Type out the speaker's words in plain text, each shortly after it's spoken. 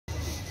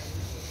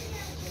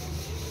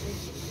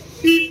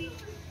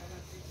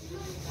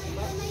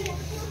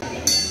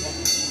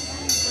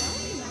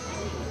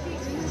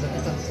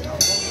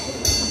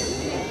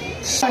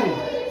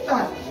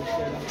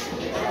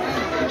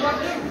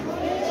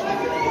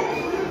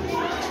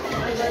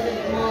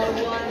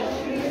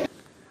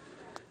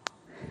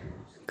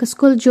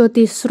Kaskul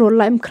Jyoti Sro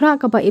laim khra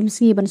ka ba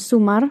imsngi ban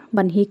sumar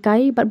ban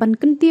hikai ban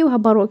kentiu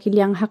habaro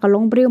kiliang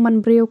hakalong breu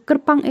man breu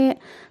kerpang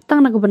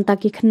tang na banta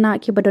ki khna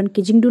ki badon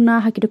ki jingduna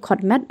ha ki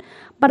Khmat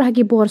bar ha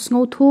ki bor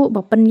sngo thu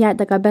ba panya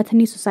da ka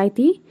Bethany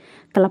Society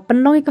kala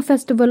panlong ka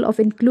Festival of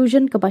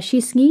Inclusion ka ba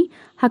shisngi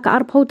ha ka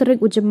arphau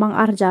terek ujemang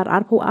arjar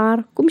arphau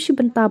kumshi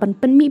banta ban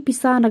penmi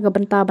pisa na ka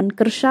banta ban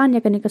kershan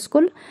ya ka ni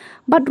kaskul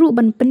badru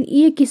ban pen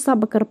ki sa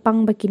ba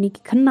kerpang ba kini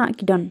ki khna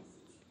ki don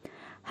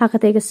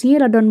Hakate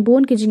kasi radon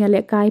bon ki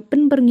jingale kai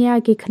pen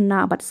berngya ki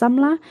khna bat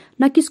samla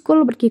na ki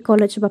school bat ki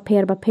college ba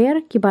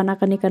pher ki bana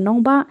kani ka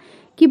nongba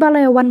ki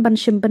balaya wan ban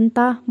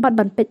shimbenta bat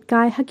ban pet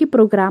kai haki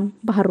program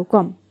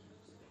baharukom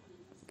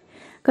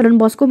kadon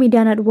Bosco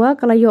Media Network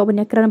kala yo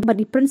banya kran bat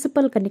di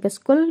principal kani ka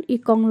school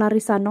ikong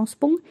Larisa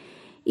Nongspung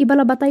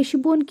ibala batai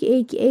shibun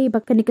ki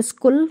ba kani ka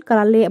school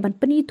kala le ban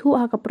penithu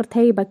ha ka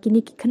perthai ba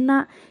kini ki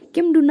khna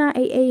kimduna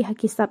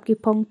haki sap ki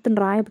pong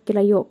tenrai ba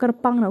kilayo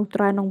kerpang na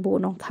utrai nong bo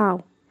nong thau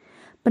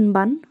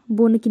penban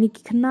bon kini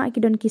ki khna ki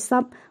don ki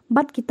sap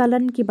bat ki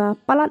talan ki ba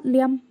palat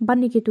liam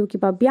ban ni ki tu ki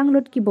ba biang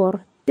lot ki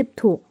bor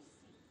Ithuh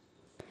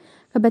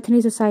ka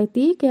Bethany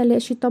Society ke le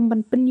shitom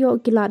ban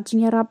penyo ki la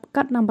jingerap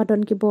kat nang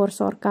badon ki bor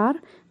sarkar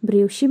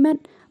briu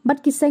shimet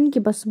bat ki seng ki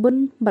bas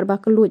bun barba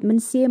kelut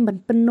mensiem ban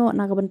penno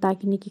na ka banta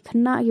kini ki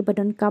khna ki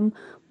badon kam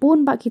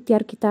bon ba ki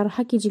tiar kitar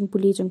haki jing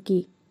puli jongki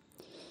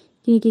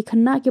kini ki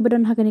khna ki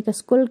badon hakani ka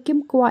school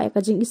kim kwa ka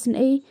jing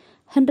Isynei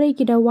Hynrei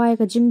ki dawai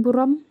ka jing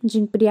Burom,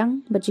 jing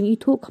Pdiang, ba jing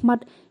Ithuh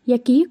Khmat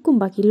yaki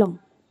Kumba ki long.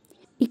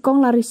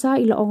 Ikong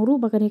Larisa ila ongru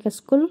bakani ka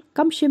school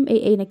kamshim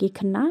na ki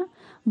khna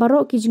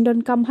baro ki jing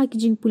don kam ha ki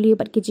jing puli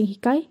bat ki jing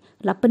hikai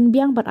la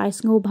penbiang bat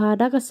ais ngo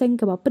bhada ka seng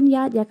ka ba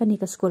penya ya ka ni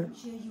ka school.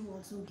 You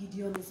also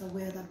Gideon is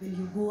aware that when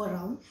you go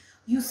around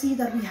you see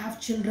that we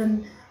have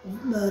children,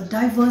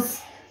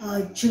 diverse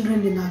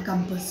children in our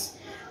campus.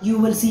 You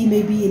will see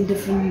maybe in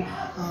different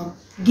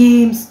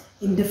games,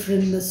 in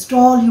different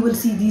stall, you will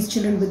see these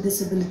children with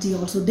disability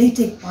also. They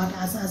take part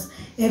as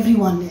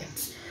everyone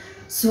else.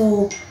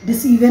 So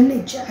this event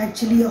is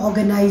actually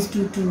organized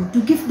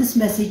to give this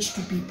message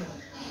to people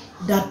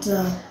that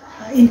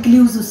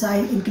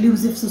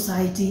inclusive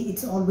society,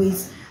 it's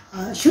always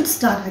should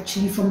start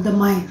actually from the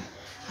mind,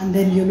 and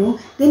then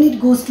then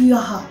it goes to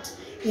your heart.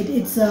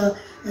 It's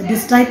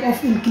this type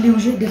of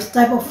inclusion, this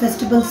type of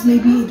festivals,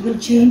 maybe it will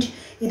change.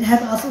 It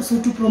helps us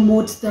also to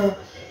promote the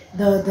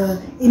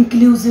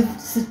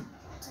inclusiveness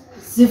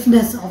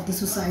of the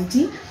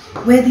society,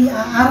 where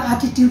our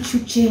attitude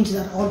should change,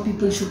 that all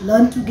people should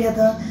learn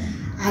together,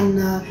 and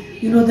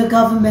the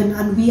government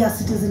and we as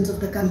citizens of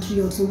the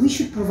country also, we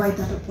should provide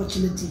that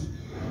opportunity.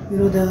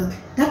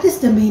 That is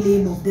the main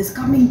aim of this: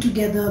 coming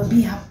together,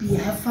 be happy,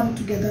 have fun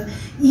together,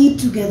 eat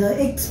together,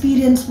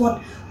 experience what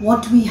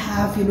we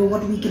have,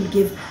 what we can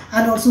give,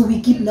 and also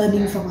we keep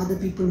learning from other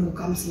people who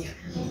comes here.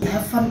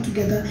 Have fun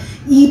together,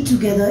 eat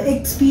together,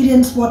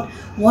 experience what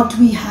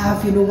we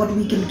have, what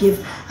we can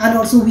give, and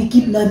also we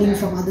keep learning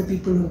from other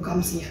people who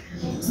comes here.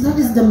 So that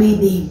is the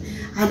main aim.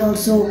 And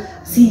also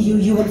see,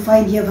 you will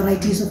find here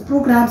varieties of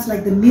programs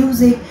like the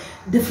music,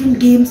 different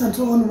games and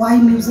so on. Why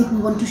music? We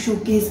want to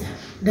showcase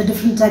the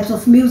different types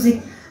of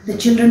music, the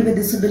children with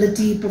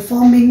disability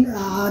performing,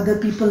 the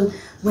people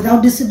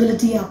without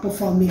disability are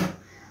performing.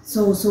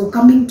 So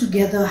coming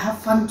together, have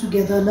fun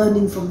together,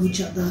 learning from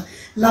each other,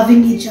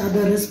 loving each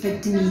other,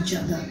 respecting each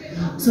other.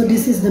 So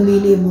this is the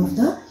main aim of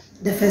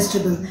the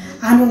festival.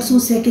 And also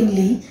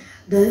secondly,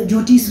 the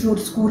Jyoti's Road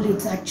School,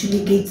 it's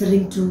actually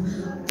catering to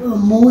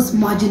most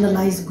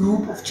marginalized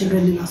group of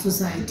children in our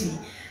society,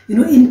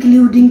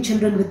 including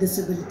children with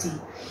disability.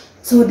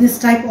 So this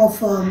type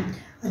of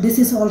this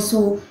is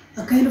also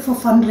a kind of a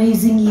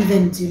fundraising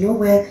event,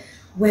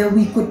 where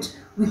we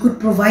could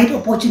provide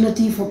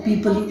opportunity for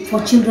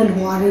children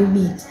who are in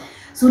need.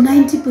 So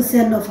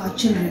 90% of our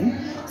children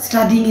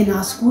studying in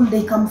our school,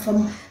 they come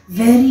from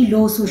very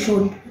low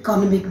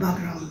socio-economic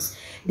backgrounds.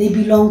 They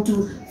belong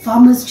to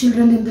farmers'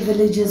 children in the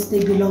villages,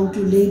 they belong to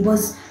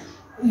laborers,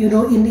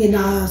 in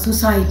our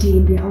society,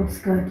 in the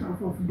outskirts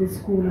of this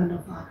school and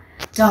of our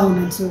town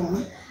and so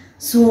on.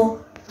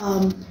 So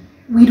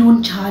we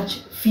don't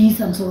charge fees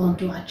and so on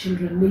to our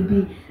children.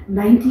 Maybe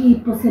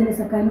 98% is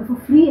a kind of a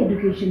free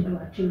education to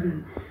our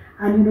children.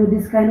 And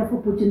this kind of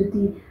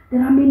opportunity,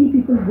 there are many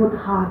people, good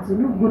hearts,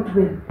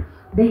 goodwill.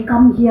 They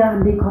come here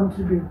and they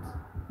contribute.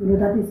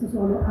 That is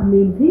also a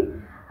main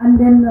thing. And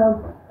then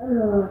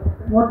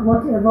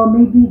whatever,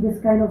 maybe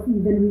this kind of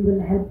event, we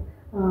will help.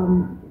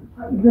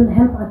 It will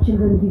help our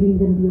children, giving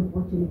them the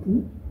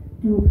opportunity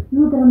to.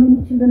 There are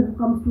many children who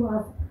come to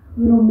us.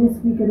 Miss,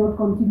 we cannot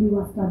continue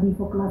our study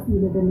for class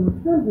 11 or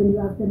 12. When you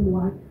ask them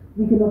why,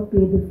 we cannot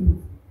pay the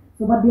fees.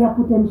 So, but they are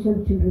potential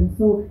children.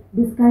 So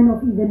this kind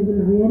of event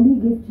will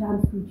really give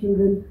chance to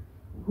children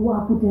who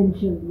are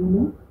potential,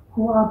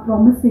 who are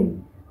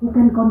promising, who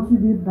can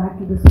contribute back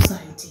to the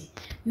society.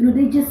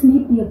 They just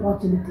need the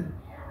opportunity.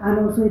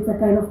 And also it's a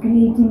kind of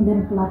creating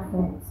them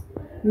platforms.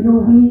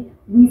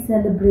 We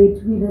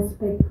celebrate, we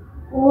respect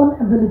all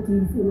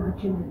abilities in our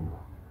children.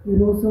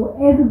 so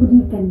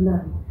everybody can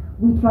learn.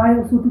 We try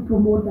also to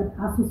promote that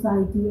our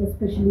society,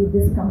 especially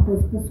this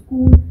campus, the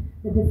school,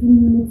 the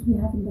different units we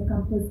have in the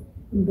campus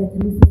in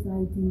Bethany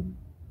society,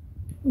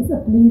 is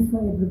a place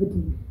for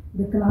everybody.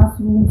 The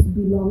classrooms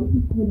belong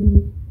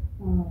equally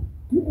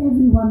to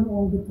everyone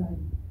all the time.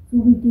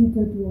 So we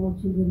cater to all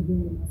children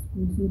here in our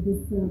school. So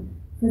this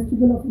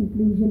Festival of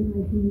Inclusion,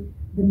 I think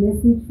the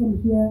message from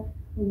here,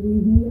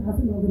 we as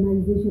an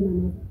organization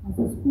and as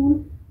a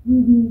school,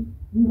 we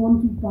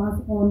want to pass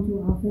on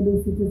to our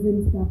fellow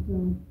citizens that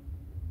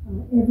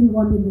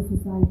everyone in the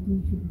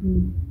society should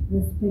be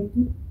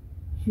respected,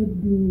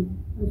 should be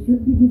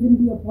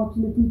given the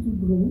opportunity to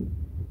grow.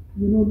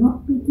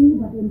 Not pity,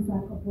 but in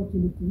fact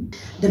opportunity.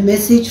 The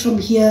message from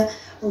here,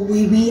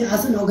 we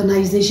as an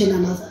organization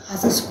and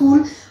as a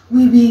school,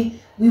 we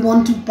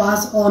want to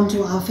pass on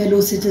to our fellow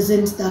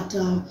citizens that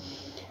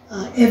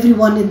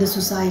everyone in the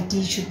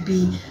society should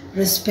be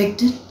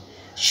respected,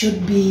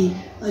 should be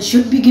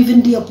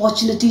given the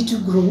opportunity to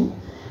grow.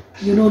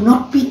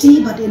 Not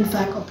pity, but in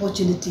fact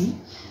opportunity.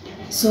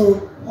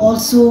 So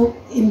also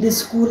in this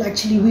school,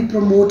 actually we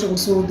promote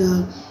also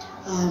the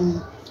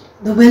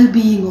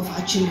well-being of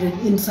our children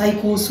in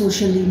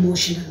psychosocial,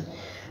 emotional.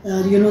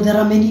 There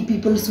are many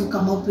people who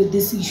come up with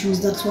these issues,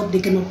 that's what they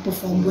cannot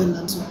perform well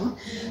and so on.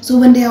 So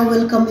when they are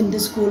welcome in the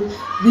school,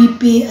 we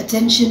pay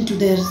attention to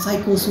their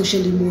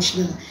psychosocial,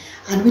 emotional,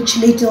 and which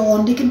later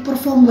on they can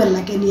perform well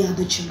like any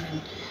other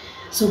children.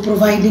 So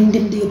providing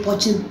them the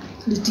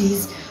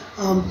opportunities,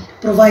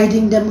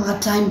 providing them our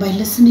time by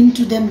listening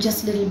to them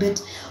just a little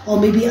bit, or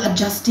maybe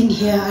adjusting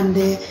here and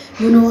there,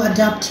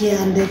 adapt here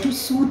and there to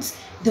suit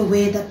the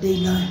way that they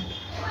learn,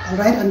 all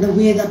right, and the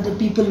way that the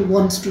people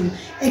wants to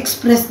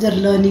express their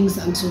learnings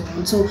and so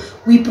on. So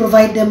we should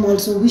provide them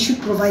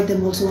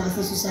also as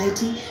a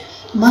society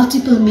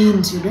multiple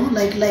means,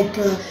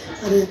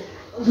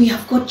 we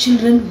have got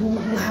children who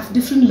have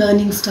different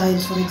learning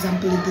styles, for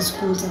example, in the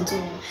schools and so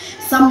on.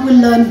 Some will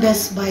learn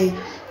best by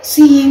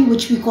seeing,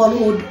 which we call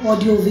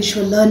audio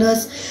visual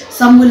learners.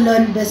 Some will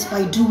learn best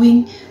by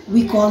doing,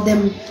 we call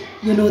them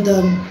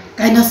the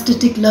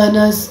kinesthetic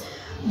learners.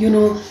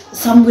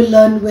 Some will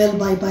learn well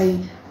by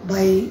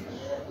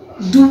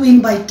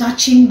doing, by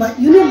touching, like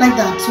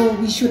that. So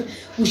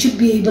we should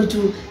be able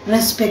to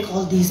respect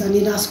all these, and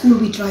in our school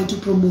we try to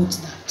promote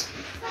that.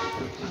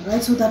 All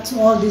right, so that's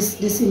all this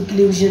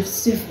inclusive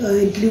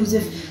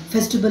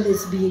festival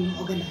is being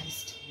organized.